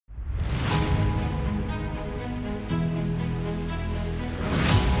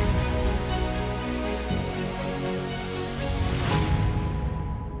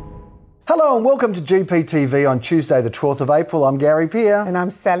Hello and welcome to GPTV on Tuesday the 12th of April. I'm Gary Peer. And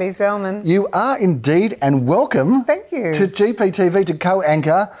I'm Sally Zellman. You are indeed, and welcome Thank you. to GPTV to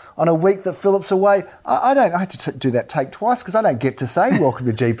co-anchor on a week that Philip's away. I had to do that take twice because I don't get to say welcome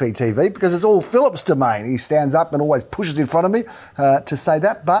to GPTV because it's all Philip's domain. He stands up and always pushes in front of me to say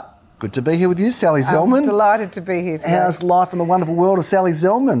that, but good to be here with you, Sally Zellman. I'm delighted to be here today. How's life in the wonderful world of Sally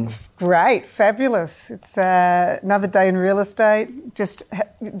Zellman? Great, fabulous. It's another day in real estate, just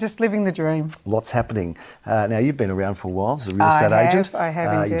living the dream. Lots happening. Now, you've been around for a while as a real estate agent. I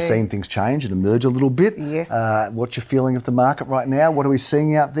have indeed. You've seen things change and emerge a little bit. Yes. What's your feeling of the market right now? What are we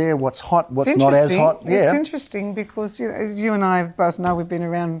seeing out there? What's hot? What's not as hot? It's interesting because as you and I both know, we've been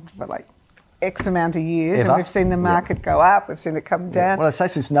around for like X amount of years, and we've seen the market go up, we've seen it come down. Well, I say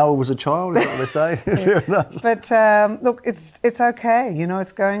since Noah was a child, is that what they say? Fair enough. But look, it's okay. You know,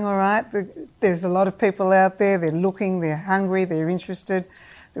 it's going all right. There's a lot of people out there. They're looking, they're hungry, they're interested.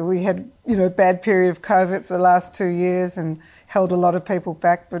 We had, a bad period of COVID for the last 2 years and held a lot of people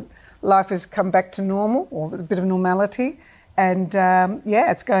back, but life has come back to normal, or a bit of normality, and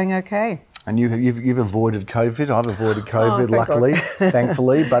it's going okay. And you've avoided COVID. I've avoided COVID, luckily,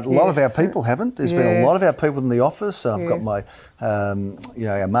 thankfully. But a lot of our people haven't. There's been a lot of our people in the office. I've got my,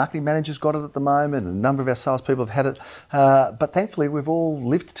 our marketing manager's got it at the moment, and a number of our salespeople have had it. But thankfully, we've all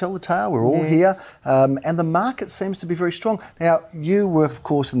lived to tell the tale. We're all here, and the market seems to be very strong. Now, you work, of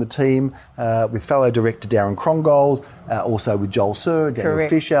course, in the team with fellow director Darren Krongold, also with Joel Sir, Daniel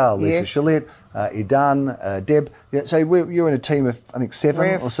Fisher, Lisa Shillett, Idan, Deb. Yeah, so you're in a team of, I think,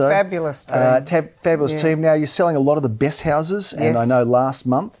 7 or so. Fabulous team. Fabulous team. Now, you're selling a lot of the best houses, and I know last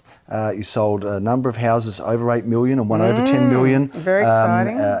month you sold a number of houses over 8 million and one over 10 million. Very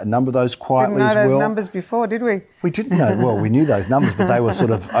exciting. A number of those quietly as well. Didn't know those numbers before, did we? We didn't know. Well, we knew those numbers, but they were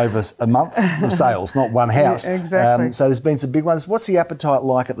sort of over a month of sales, not one house. Yeah, exactly. So there's been some big ones. What's the appetite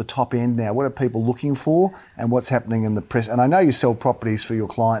like at the top end now? What are people looking for, and what's happening in the press? And I know you sell properties for your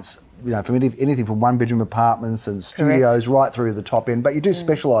clients, from anything from one-bedroom apartments and studios right through to the top end, but you do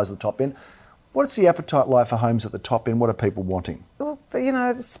specialise at the top end. What's the appetite like for homes at the top end? What are people wanting? Well,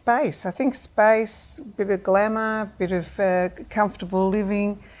 the space. I think space, a bit of glamour, a bit of comfortable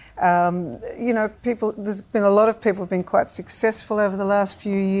living. There's been a lot of people who've been quite successful over the last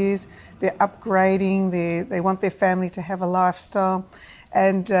few years. They're upgrading, they want their family to have a lifestyle.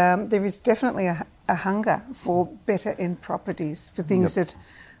 And there is definitely a hunger for better end properties, for things that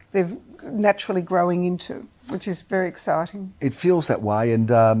they're naturally growing into, which is very exciting. It feels that way, and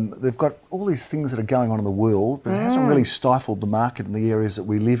they've got all these things that are going on in the world, but it hasn't really stifled the market in the areas that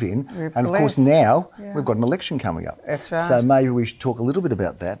we live in. And of course now we've got an election coming up. That's right. So maybe we should talk a little bit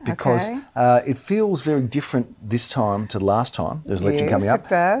about that, because it feels very different this time to last time there's an election coming up. It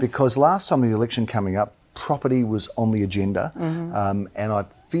does. Because last time the election coming up, property was on the agenda, and I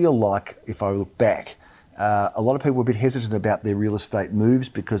feel like if I look back, a lot of people were a bit hesitant about their real estate moves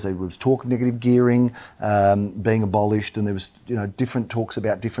because there was talk of negative gearing being abolished, and there was different talks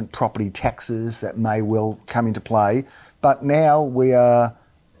about different property taxes that may well come into play. But now we are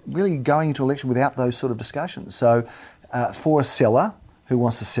really going into election without those sort of discussions. So for a seller who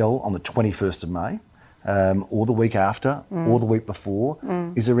wants to sell on the 21st of May, or the week after, or the week before,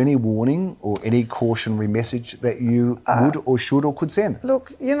 is there any warning or any cautionary message that you would or should or could send?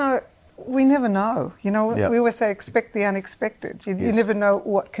 Look, we never know. We always say expect the unexpected. You never know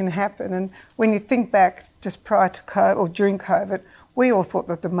what can happen. And when you think back just prior to COVID or during COVID, we all thought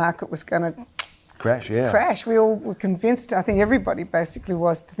that the market was going to crash. We all were convinced, I think everybody basically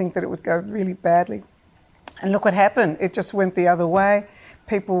was, to think that it would go really badly. And look what happened. It just went the other way.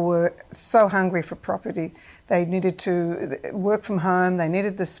 People were so hungry for property. They needed to work from home. They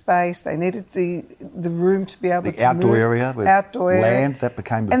needed the space. They needed the room to be able to the outdoor move. area with land, that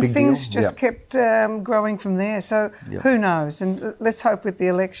became a big deal. And things just kept growing from there. So who knows? And let's hope with the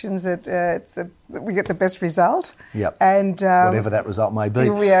elections that we get the best result. Yep. And whatever that result may be.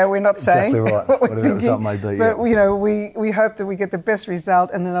 Yeah, we're not saying exactly right. Whatever that result may be. But we hope that we get the best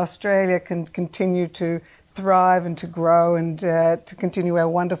result, and that Australia can continue to thrive and to grow and to continue our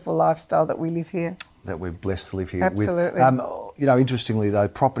wonderful lifestyle that we live here. That we're blessed to live here. Absolutely. Interestingly though,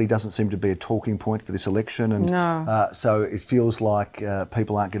 property doesn't seem to be a talking point for this election, and so it feels like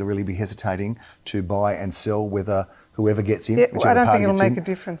people aren't going to really be hesitating to buy and sell whoever gets in. I don't think it'll make a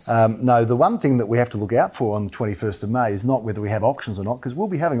difference. No, the one thing that we have to look out for on the 21st of May is not whether we have auctions or not, because we'll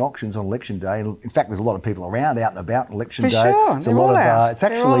be having auctions on election day. And in fact, there's a lot of people around, out and about on election day. Sure, It's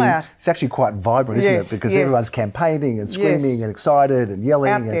it's actually quite vibrant, isn't it? Because everyone's campaigning and screaming and excited and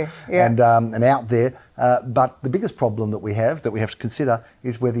yelling and out there. But the biggest problem that we have to consider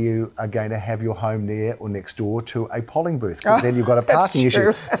is whether you are going to have your home near or next door to a polling booth, because then you've got a parking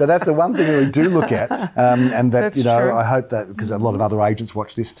issue. So that's the one thing that we do look at, and that, that's true. I hope that, because a lot of other agents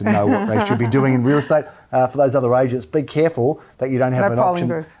watch this to know what they should be doing in real estate. For those other agents, be careful that you don't have an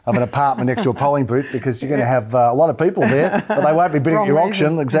option of an apartment next to a polling booth, because you're going to have a lot of people there, but they won't be bidding at your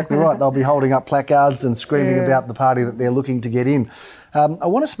auction. Exactly right. They'll be holding up placards and screaming about the party that they're looking to get in. I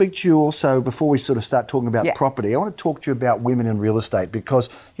want to speak to you also, before we sort of start talking about property, I want to talk to you about women in real estate, because,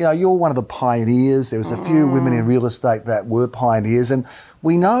 you're one of the pioneers. There was a few women in real estate that were pioneers, and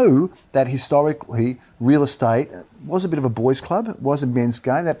we know that historically real estate was a bit of a boys' club. It was a men's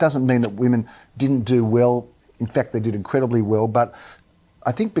game. That doesn't mean that women didn't do well. In fact, they did incredibly well, but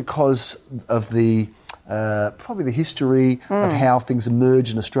I think because of the probably the history of how things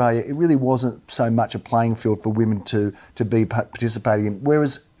emerged in Australia, it really wasn't so much a playing field for women to be participating in.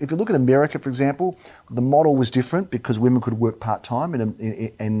 Whereas if you look at America, for example, the model was different, because women could work part-time.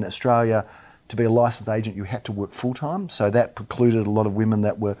 In Australia, to be a licensed agent, you had to work full-time. So that precluded a lot of women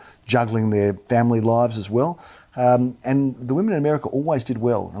that were juggling their family lives as well. And the women in America always did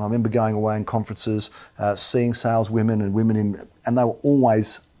well. And I remember going away in conferences, seeing saleswomen and women and they were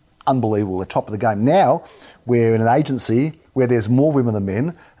always unbelievable, the top of the game. Now, we're in an agency where there's more women than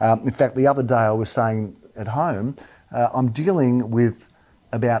men. In fact, the other day I was saying at home, I'm dealing with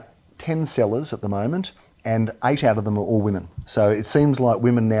about 10 sellers at the moment, and 8 out of them are all women. So it seems like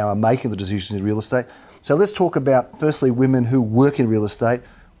women now are making the decisions in real estate. So let's talk about, firstly, women who work in real estate.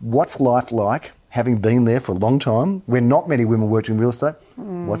 What's life like, having been there for a long time, when not many women worked in real estate?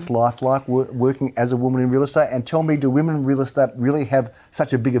 What's life like working as a woman in real estate? And tell me, do women in real estate really have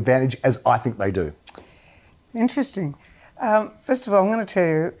such a big advantage as I think they do? Interesting. First of all, I'm going to tell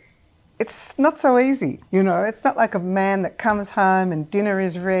you, it's not so easy. It's not like a man that comes home and dinner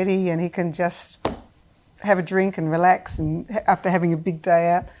is ready and he can just have a drink and relax and after having a big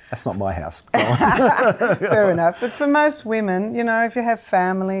day out. That's not my house. Fair enough. But for most women, if you have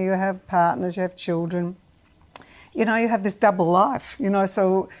family, you have partners, you have children, you have this double life,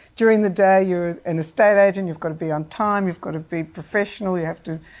 so during the day you're an estate agent, you've got to be on time, you've got to be professional, you have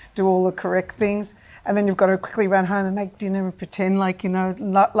to do all the correct things, and then you've got to quickly run home and make dinner and pretend like,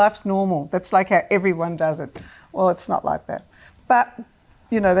 life's normal. That's like how everyone does it. Well, it's not like that. But,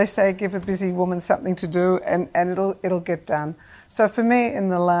 they say give a busy woman something to do and it'll get done. So for me, in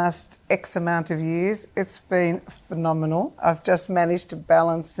the last X amount of years, it's been phenomenal. I've just managed to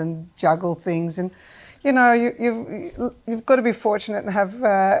balance and juggle things, and you've got to be fortunate and have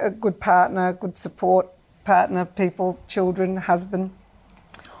a good partner, good support partner, people, children, husband,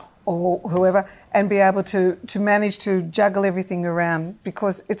 or whoever, and be able to manage to juggle everything around,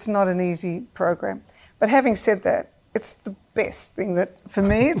 because it's not an easy program. But having said that, it's the best thing for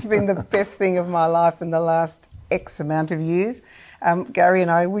me, it's been the best thing of my life in the last X amount of years. Gary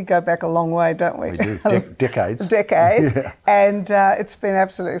and I, we go back a long way, don't we? We do, decades. Decades. Yeah. And it's been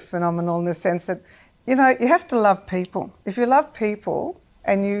absolutely phenomenal in the sense that, you have to love people. If you love people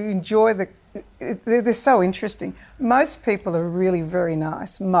and you enjoy they're so interesting. Most people are really very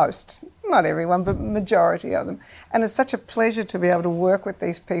nice. Most. Not everyone, but majority of them. And it's such a pleasure to be able to work with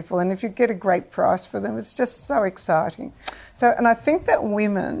these people. And if you get a great price for them, it's just so exciting. And I think that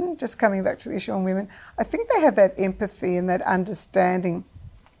women, just coming back to the issue on women, I think they have that empathy and that understanding.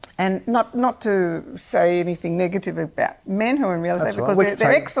 And not to say anything negative about men who are in real estate, because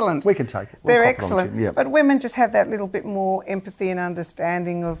they're excellent. We can take it. They're excellent. Yep. But women just have that little bit more empathy and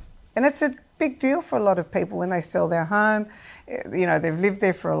understanding of, and it's a big deal for a lot of people when they sell their home. They've lived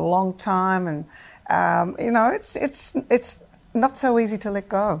there for a long time, and it's not so easy to let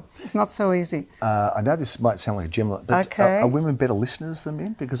go. It's not so easy. I know this might sound like a general, but are women better listeners than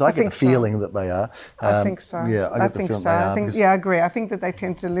men? Because I get the feeling that they are. I think so. Yeah, I think so. I agree. I think that they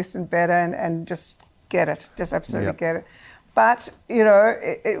tend to listen better and just get it, just absolutely get it. But,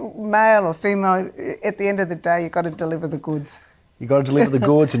 male or female, at the end of the day, you've got to deliver the goods. You've got to deliver the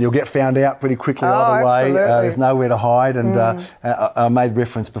goods and you'll get found out pretty quickly either way. There's nowhere to hide. And I made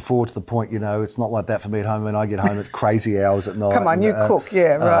reference before to the point, it's not like that for me at home. When I get home at crazy hours at night. Come on, you cook,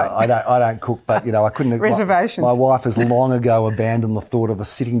 right. I don't cook, but, I couldn't... Reservations. My wife has long ago abandoned the thought of us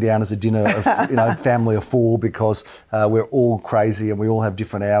sitting down as a dinner of, family of 4, because we're all crazy and we all have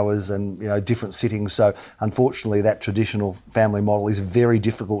different hours and, different sittings. So, unfortunately, that traditional family model is very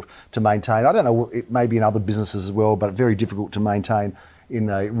difficult to maintain. I don't know, it may be in other businesses as well, but very difficult to maintain in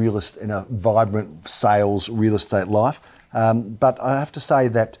a vibrant sales real estate life. But I have to say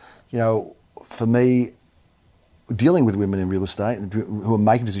that, for me, dealing with women in real estate and who are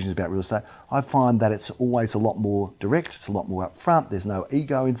making decisions about real estate, I find that it's always a lot more direct, it's a lot more upfront, there's no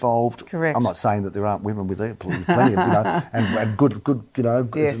ego involved. Correct. I'm not saying that there aren't women with plenty of, and good,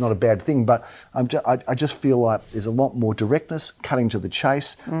 Yes. it's not a bad thing, but I just feel like there's a lot more directness, cutting to the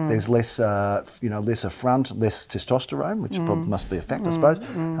chase, there's less, less affront, less testosterone, which probably must be a fact, I suppose,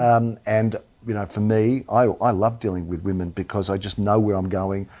 and for me, I love dealing with women because I just know where I'm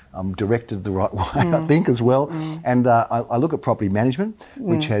going. I'm directed the right way, I think, as well. And I look at property management,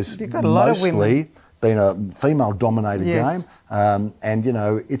 which has mostly been a female-dominated game. And,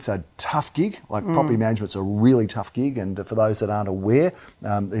 it's a tough gig. Like, property management's a really tough gig. And for those that aren't aware,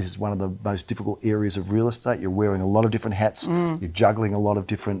 this is one of the most difficult areas of real estate. You're wearing a lot of different hats. You're juggling a lot of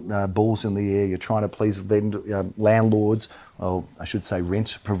different balls in the air. You're trying to please landlords. Well, I should say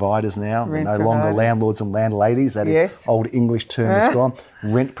rent providers now. They're no longer landlords and landladies. That old English term is gone.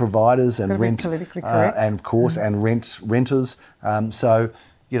 Rent providers and rent, politically correct. And of course, and renters. So,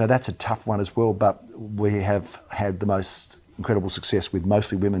 that's a tough one as well. But we have had the most incredible success with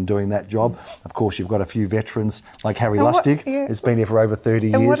mostly women doing that job. Of course, you've got a few veterans like Harry Lustig, who's been here for over 30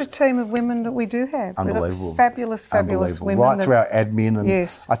 years. And what a team of women that we do have. Unbelievable. Fabulous women. Right through our admin. And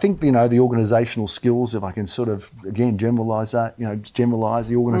I think, the organisational skills, if I can sort of, again, generalise that, generalise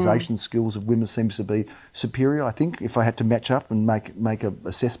the organisation skills of women seems to be superior, I think, if I had to match up and make an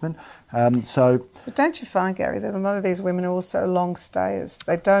assessment. But don't you find, Gary, that a lot of these women are also long stayers?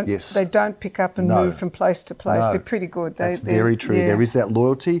 They don't pick up and move from place to place. They're pretty good. That's very true. Yeah. There is that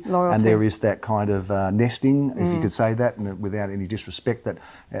loyalty, and there is that kind of nesting, if you could say that, and without any disrespect, that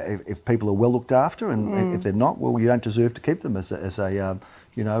if people are well looked after, and if they're not, well, you don't deserve to keep them as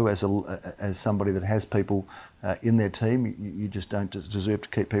somebody that has people in their team. You just don't deserve to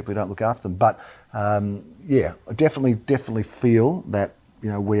keep people who don't look after them. But I definitely feel that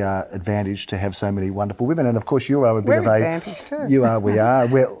we are advantaged to have so many wonderful women, and of course you are a bit of a. We're advantaged too. You are. We are.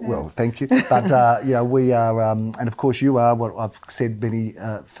 Well, thank you. But we are, and of course you are what I've said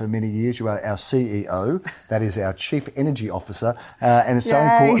for many years. You are our CEO. That is our Chief Energy Officer, and it's so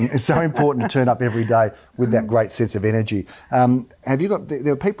important. It's so important to turn up every day with that great sense of energy. Have you got?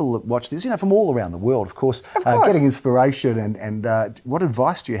 There are people that watch this, from all around the world, of course. Getting inspiration, and what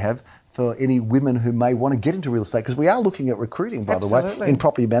advice do you have for any women who may want to get into real estate? Because we are looking at recruiting, by the way, in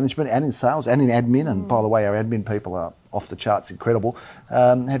property management and in sales and in admin. And by the way, our admin people are off the charts, incredible.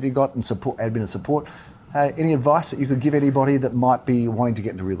 Have you got admin and support? Any advice that you could give anybody that might be wanting to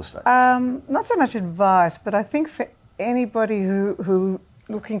get into real estate? Not so much advice, but I think for anybody who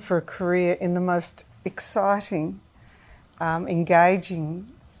looking for a career in the most exciting, engaging,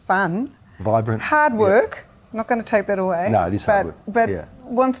 fun, vibrant, hard work. I'm not going to take that away. No, it is hard work. But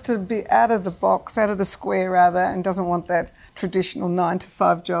wants to be out of the box, out of the square rather, and doesn't want that traditional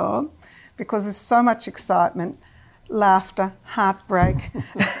 9-to-5 job, because there's so much excitement, laughter, heartbreak,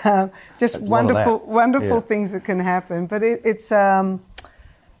 just wonderful things that can happen. But it's a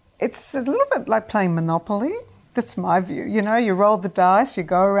little bit like playing Monopoly. That's my view. You roll the dice, you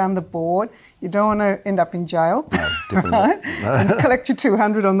go around the board. You don't want to end up in jail, no, definitely right? And collect your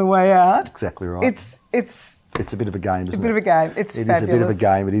 200 on the way out. Exactly right. It's a bit of a game, isn't it? It's a bit of a game. It's fabulous. It is a bit of a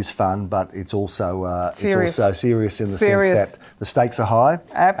game. It is fun, but it's also serious. It's also serious in the sense that the stakes are high.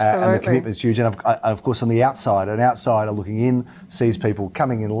 Absolutely. And the commitment's huge. And of course, on the outside, an outsider looking in sees people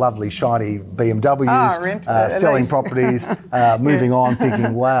coming in lovely, shiny BMWs, selling properties, moving on,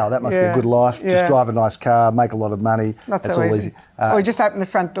 thinking, wow, that must be a good life. Just drive a nice car, make a lot of money. Not so easy. Or just open the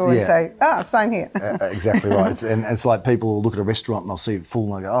front door and say, same here. Exactly right. It's like people will look at a restaurant and they'll see it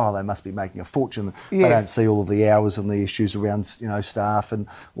full and they go, oh, they must be making a fortune. They don't see all of the hours and the issues around, staff and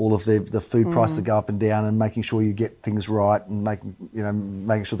all of the food prices that go up and down, and making sure you get things right and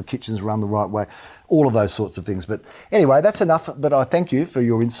making sure the kitchens run the right way. All of those sorts of things. But anyway, that's enough. But I thank you for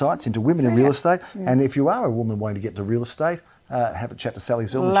your insights into women in real estate. And if you are a woman wanting to get into real estate, have a chat to Sally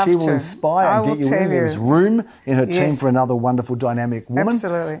Zeldin. She will inspire and get you in. There is room in her team for another wonderful, dynamic woman.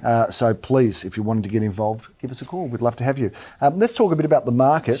 Absolutely. So please, if you wanted to get involved, give us a call. We'd love to have you. Let's talk a bit about the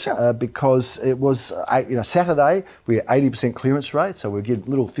market, because it was, Saturday, we had 80% clearance rate, so we get a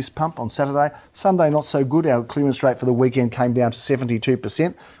little fist pump on Saturday. Sunday, not so good. Our clearance rate for the weekend came down to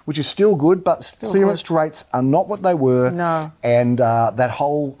 72%, which is still good, but clearance rates are not what they were. No. And that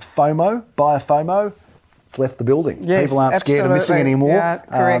whole FOMO, buyer FOMO, it's left the building. Yes, people aren't scared of missing anymore. Yeah,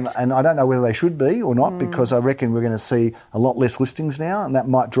 correct. And I don't know whether they should be or not, because I reckon we're going to see a lot less listings now, and that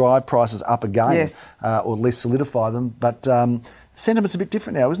might drive prices up again, or at least solidify them. But sentiment's a bit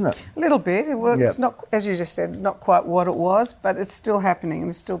different now, isn't it? A little bit. It's not, as you just said, not quite what it was, but it's still happening, and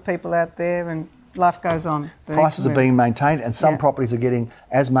there's still people out there, and life goes on. Prices are being maintained, and some properties are getting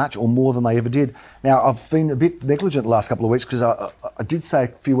as much or more than they ever did. Now, I've been a bit negligent the last couple of weeks because I did say a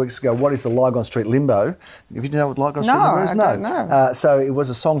few weeks ago, what is the Lygon Street limbo? If you know what Lygon Street limbo is? No, I don't know. So it was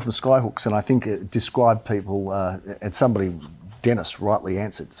a song from Skyhooks, and I think it described people, and somebody... Dennis rightly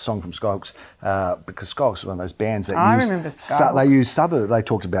answered, song from Skyhooks, because Skyhooks was one of those bands that remember Skyhooks. They used suburb. They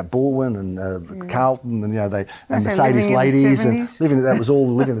talked about Baldwin and Carlton, and and Mercedes Ladies, and that was all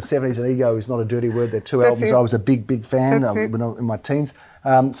living in the 70s. And Ego is not a dirty word. They're two albums. I was a big fan when I was in my teens.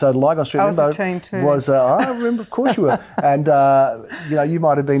 So the Lygon Street Limbo was, I remember, of course you were, and you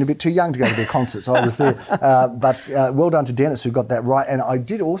might have been a bit too young to go to their concerts. I was there, but well done to Dennis who got that right. And I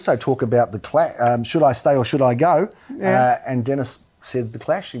did also talk about the Clash, should I stay or should I go? And Dennis said the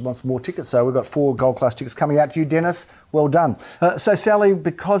Clash, he wants more tickets. So we've got 4 Gold Class tickets coming out to you, Dennis. Well done. So Sally,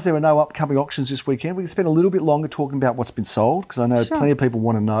 because there are no upcoming auctions this weekend, we can spend a little bit longer talking about what's been sold, because I know plenty of people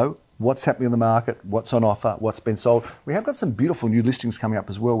want to know what's happening in the market, what's on offer, what's been sold. We have got some beautiful new listings coming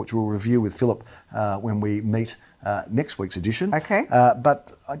up as well, which we'll review with Philip when we meet next week's edition. Okay.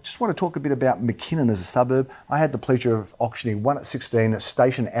 But I just want to talk a bit about McKinnon as a suburb. I had the pleasure of auctioning 1 at 16 at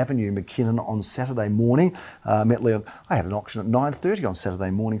Station Avenue, McKinnon, on Saturday morning. Met Leon. I had an auction at 9:30 on Saturday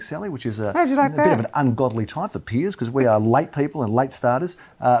morning, Sally, which is a bit of an ungodly time for peers because we are late people and late starters,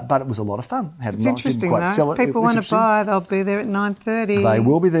 but it was a lot of fun. It's interesting, though. People want to buy, they'll be there at 9:30. They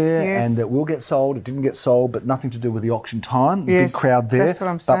will be there, and it will get sold. It didn't get sold, but nothing to do with the auction time. Big crowd there. That's what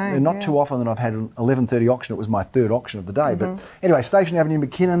I'm saying. But not too often that I've had an 11:30 auction. It was my 3rd auction of the day. But anyway, Station Avenue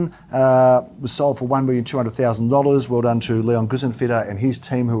McKinnon was sold for $1,200,000. Well done to Leon Gusenfitter and his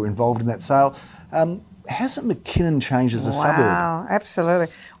team who were involved in that sale. Hasn't McKinnon changed as a suburb? Wow, absolutely.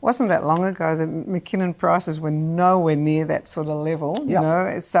 Wasn't that long ago that McKinnon prices were nowhere near that sort of level. You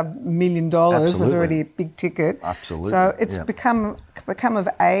know, sub $1 million was already a big ticket. Absolutely. So it's become of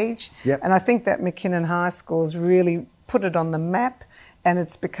age. And I think that McKinnon High School's really put it on the map, and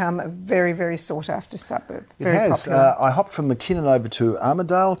it's become a very, very sought-after suburb. Very popular. I hopped from McKinnon over to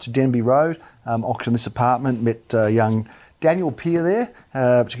Armidale, to Denby Road, auctioned this apartment, met young Daniel Peer there,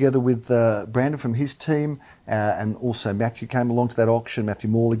 together with Brandon from his team, and also Matthew came along to that auction, Matthew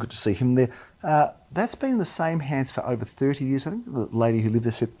Morley, good to see him there. That's been in the same hands for over 30 years. I think the lady who lived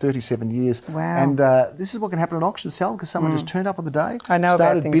there said 37 years. Wow. And this is what can happen at an auction, Sal, because someone just turned up on the day. I know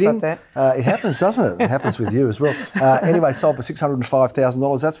about things bidding. like that. It happens, doesn't it? It happens with you as well. Anyway, sold for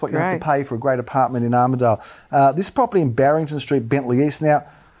 $605,000. That's what you have to pay for a great apartment in Armidale. This property in Barrington Street, Bentley East. Now,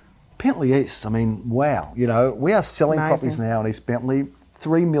 Bentley East, I mean, wow. You know, we are selling properties now in East Bentley,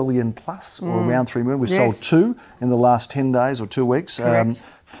 3 million plus, or around 3 million. We've sold 2 in the last 10 days or 2 weeks.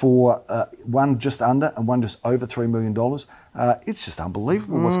 For one just under and one just over $3 million. It's just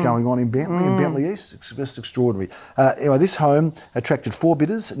unbelievable what's going on in Bentley and Bentley East. It's just extraordinary. Anyway, this home attracted 4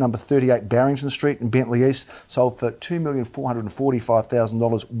 bidders at number 38 Barrington Street in Bentley East, sold for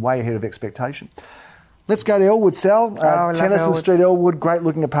 $2,445,000, way ahead of expectation. Let's go to Elwood, Sal. Tennyson Street, Elwood, great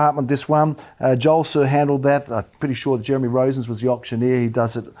looking apartment, this one. Joel Sir handled that. I'm pretty sure that Jeremy Rosens was the auctioneer. He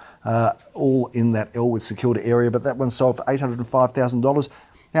does it all in that Elwood Security area, but that one sold for $805,000.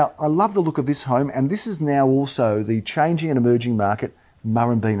 Now, I love the look of this home, and this is now also the changing and emerging market,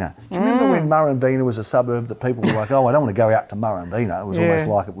 Murrumbeena. Do you remember when Murrumbeena was a suburb that people were like, oh, I don't want to go out to Murrumbeena? It was almost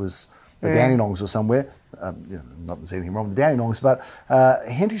like it was the Dandenongs or somewhere. Not that there's anything wrong with the Dandenongs, but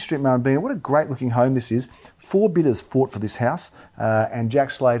Henty Street, Murrumbeena, what a great looking home this is. 4 bidders fought for this house, and Jack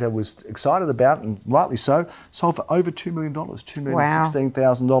Slater was excited about it, and rightly so. Sold for over $2 million,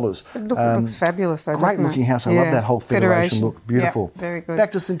 $2,016,000. It looks fabulous, though, great looking house. I love that whole Federation look. Beautiful. Very good.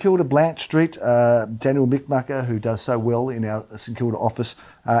 Back to St Kilda, Blanche Street. Daniel Mickmucker, who does so well in our St Kilda office,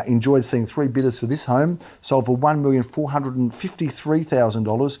 enjoyed seeing 3 bidders for this home. Sold for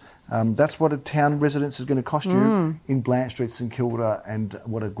 $1,453,000. That's what a town residence is going to cost you in Blanche Street, St Kilda, and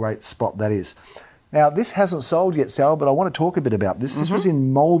what a great spot that is. Now, this hasn't sold yet, Sal, but I want to talk a bit about this. This was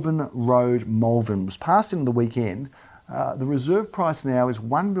in Malvern Road, Malvern. It was passed in the weekend. The reserve price now is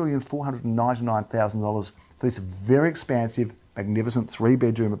 $1,499,000 for this very expansive, magnificent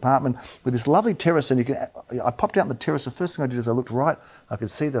 3-bedroom apartment with this lovely terrace. And I popped out on the terrace. The first thing I did is I looked right. I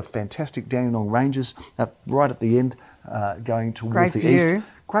could see the fantastic Dandenong Ranges right at the end going towards the east.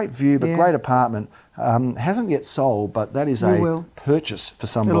 Great view, but great apartment. Hasn't yet sold, but that is a purchase for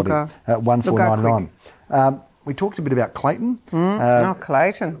somebody at $1,499. We talked a bit about Clayton.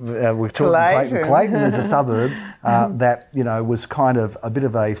 Clayton. We talked about Clayton. Clayton is a suburb that was kind of a bit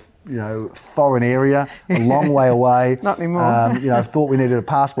of a foreign area, a long way away. Not anymore. Thought we needed a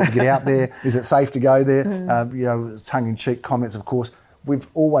passport to get out there. Is it safe to go there? Tongue-in-cheek comments, of course. we've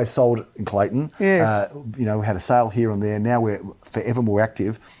always sold in Clayton. Yes. We had a sale here and there. Now we're forever more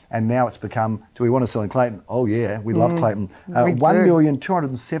active. And now it's become, do we want to sell in Clayton? Oh, yeah, we love Clayton.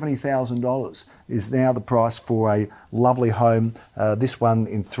 $1,270,000 is now the price for a lovely home. This one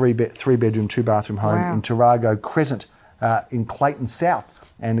in three bedroom, 2-bathroom home in Tarago Crescent in Clayton South.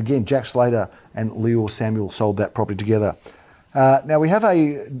 And again, Jack Slater and Leor Samuel sold that property together. Now we have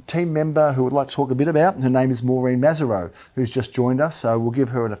a team member who would like to talk a bit about. Her name is Maureen Mazzaro, who's just joined us. So we'll give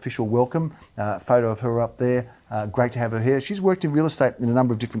her an official welcome. Photo of her up there. Great to have her here. She's worked in real estate in a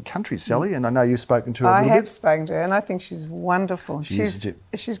number of different countries, Sally, and I know you've spoken to her a little bit. I have spoken to her, and I think she's wonderful.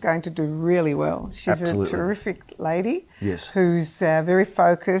 She's going to do really well. She's a terrific lady who's very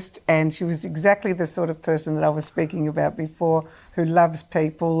focused, and she was exactly the sort of person that I was speaking about before, who loves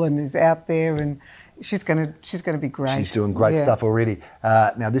people and is out there, and she's going to be great. She's doing great stuff already.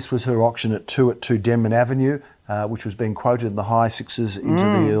 Now, this was her auction at 2 Denman Avenue, which was being quoted in the high sixes into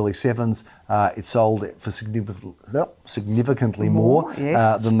the early sevens. It sold for significantly more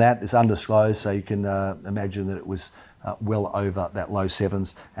than that. It's undisclosed, so you can imagine that it was well over that low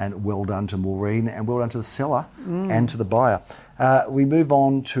sevens. And well done to Maureen, and well done to the seller and to the buyer. We move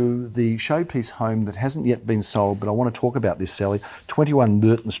on to the showpiece home that hasn't yet been sold, but I want to talk about this, Sally. 21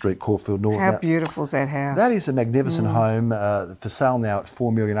 Merton Street, Caulfield North. How beautiful is that house? That is a magnificent home for sale now at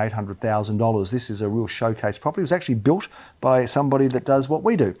 $4,800,000. This is a real showcase property. It was actually built by somebody that does what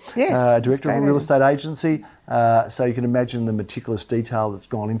we do. Yes, director of a real estate agency. So you can imagine the meticulous detail that's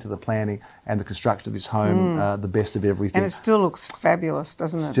gone into the planning and the construction of this home, the best of everything. And it still looks fabulous,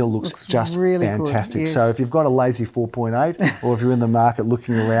 doesn't it? Still looks just really fantastic. Good, yes. So if you've got a lazy 4.8 or if you're in the market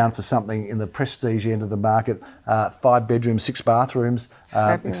looking around for something in the prestige end of the market, 5 bedrooms, 6 bathrooms,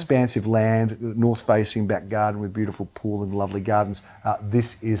 expansive land, north-facing back garden with beautiful pool and lovely gardens.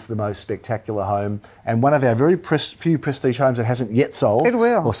 This is the most spectacular home, and one of our very few prestige homes that hasn't yet sold. It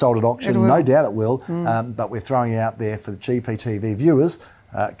will. Or sold at auction. No doubt it will. But we're throwing it out there for the GPTV viewers.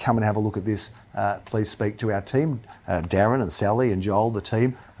 Come and have a look at this. Please speak to our team, Darren and Sally and Joel, the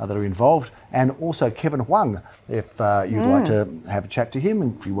team that are involved, and also Kevin Huang, if you'd like to have a chat to him,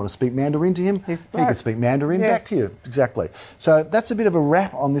 and if you want to speak Mandarin to him, he can speak Mandarin back to you. Exactly. So that's a bit of a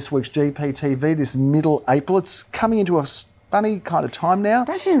wrap on this week's GPTV, this middle April. It's coming into a funny kind of time now.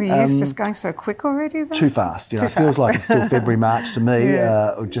 Don't you think the year's just going so quick already, though? Too fast. It feels like it's still February, March to me.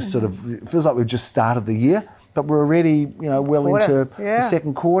 It feels like we've just started the year. But we're already, well into the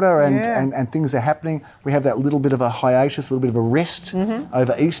second quarter, and things are happening. We have that little bit of a hiatus, a little bit of a rest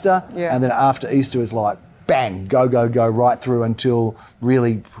over Easter, and then after Easter is like, bang, go right through until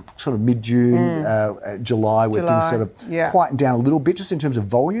really sort of mid-June, July, where things sort of quieten down a little bit, just in terms of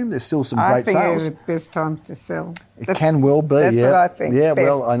volume. There's still some great sales. I think it's the best time to sell. It can well be. That's what I think. Yeah, best.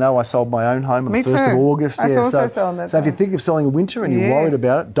 Well, I know I sold my own home on the 1st of August. I also sold that. So if you think of selling in winter and you're worried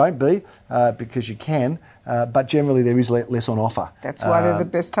about it, don't be, because you can. But generally there is less on offer. That's why they're the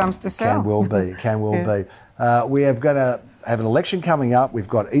best times to sell. It can well be. We have got to have an election coming up. We've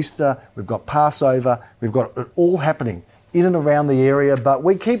got Easter, we've got Passover, we've got it all happening in and around the area, but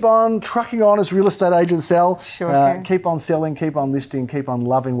we keep on trucking on as real estate agents, Sal. Keep on selling, keep on listing, keep on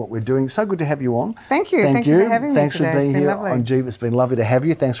loving what we're doing. So good to have you on. Thank you. Thank you for having me today. Thanks for being here on Jeep. It's been lovely to have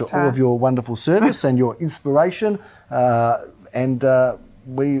you. Thanks for all of your wonderful service and your inspiration. And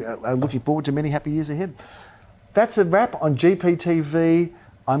we are looking forward to many happy years ahead. That's a wrap on GPTV.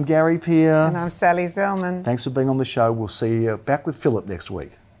 I'm Gary Peer. And I'm Sally Zellman. Thanks for being on the show. We'll see you back with Philip next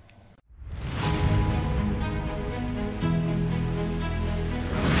week.